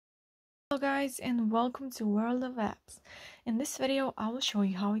Hello guys, and welcome to World of Apps. In this video I will show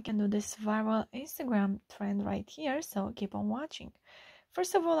you how you can do this viral Instagram trend right here, so keep on watching.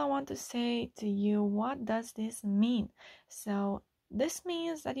 First of all, I want to say to you, what does this mean? So this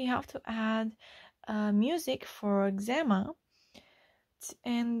means that you have to add music for xamã,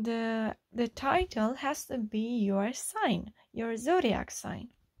 and the title has to be your sign, your zodiac sign.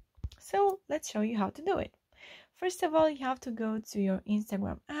 So let's show you how to do it. First of all, you have to go to your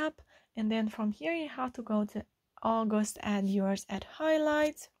Instagram app, and then from here you have to go to August, add yours at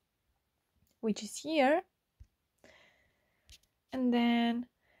highlights, which is here. And then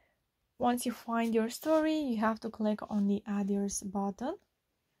once you find your story, you have to click on the add yours button.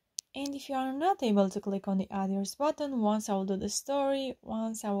 And if you are not able to click on the add yours button, once I will do the story,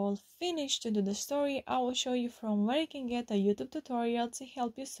 once I will finish to do the story, I will show you from where you can get a YouTube tutorial to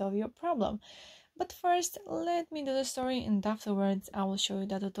help you solve your problem. But first, let me do the story, and afterwards I will show you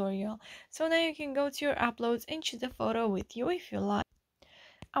the tutorial. So now you can go to your uploads and choose a photo with you if you like.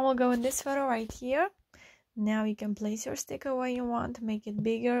 I will go in this photo right here. Now you can place your sticker where you want, make it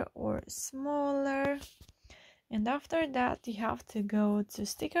bigger or smaller. And after that, you have to go to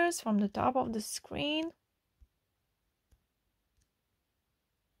stickers from the top of the screen.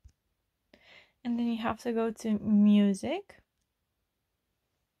 And then you have to go to music.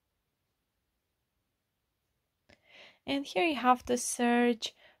 And here you have to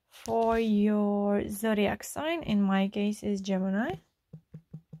search for your zodiac sign. In my case is Gemini.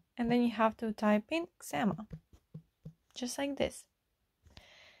 And then you have to type in xamã, just like this.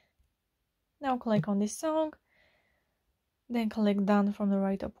 Now click on this song. Then click down from the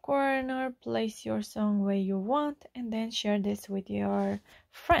right top corner, place your song where you want, and then share this with your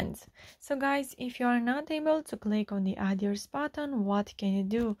friends. So guys, if you are not able to click on the add yours button, what can you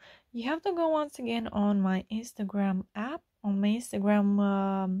do? You have to go once again on my Instagram app, on my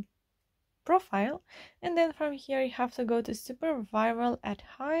Instagram profile, and then from here you have to go to super viral at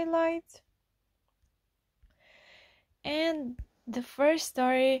highlights. And the first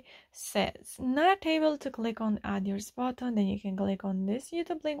story says not able to click on add yours button. Then you can click on this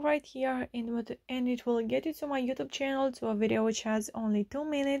YouTube link right here, and it will get you to my YouTube channel, to a video which has only 2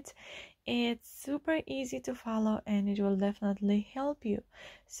 minutes. It's super easy to follow and it will definitely help you.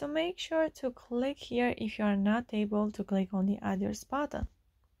 So make sure to click here if you are not able to click on the add yours button.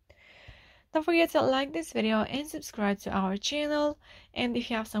 Don't forget to like this video and subscribe to our channel. And if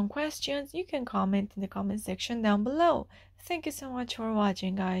you have some questions, you can comment in the comment section down below. Thank you so much for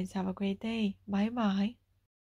watching, guys. Have a great day. Bye bye.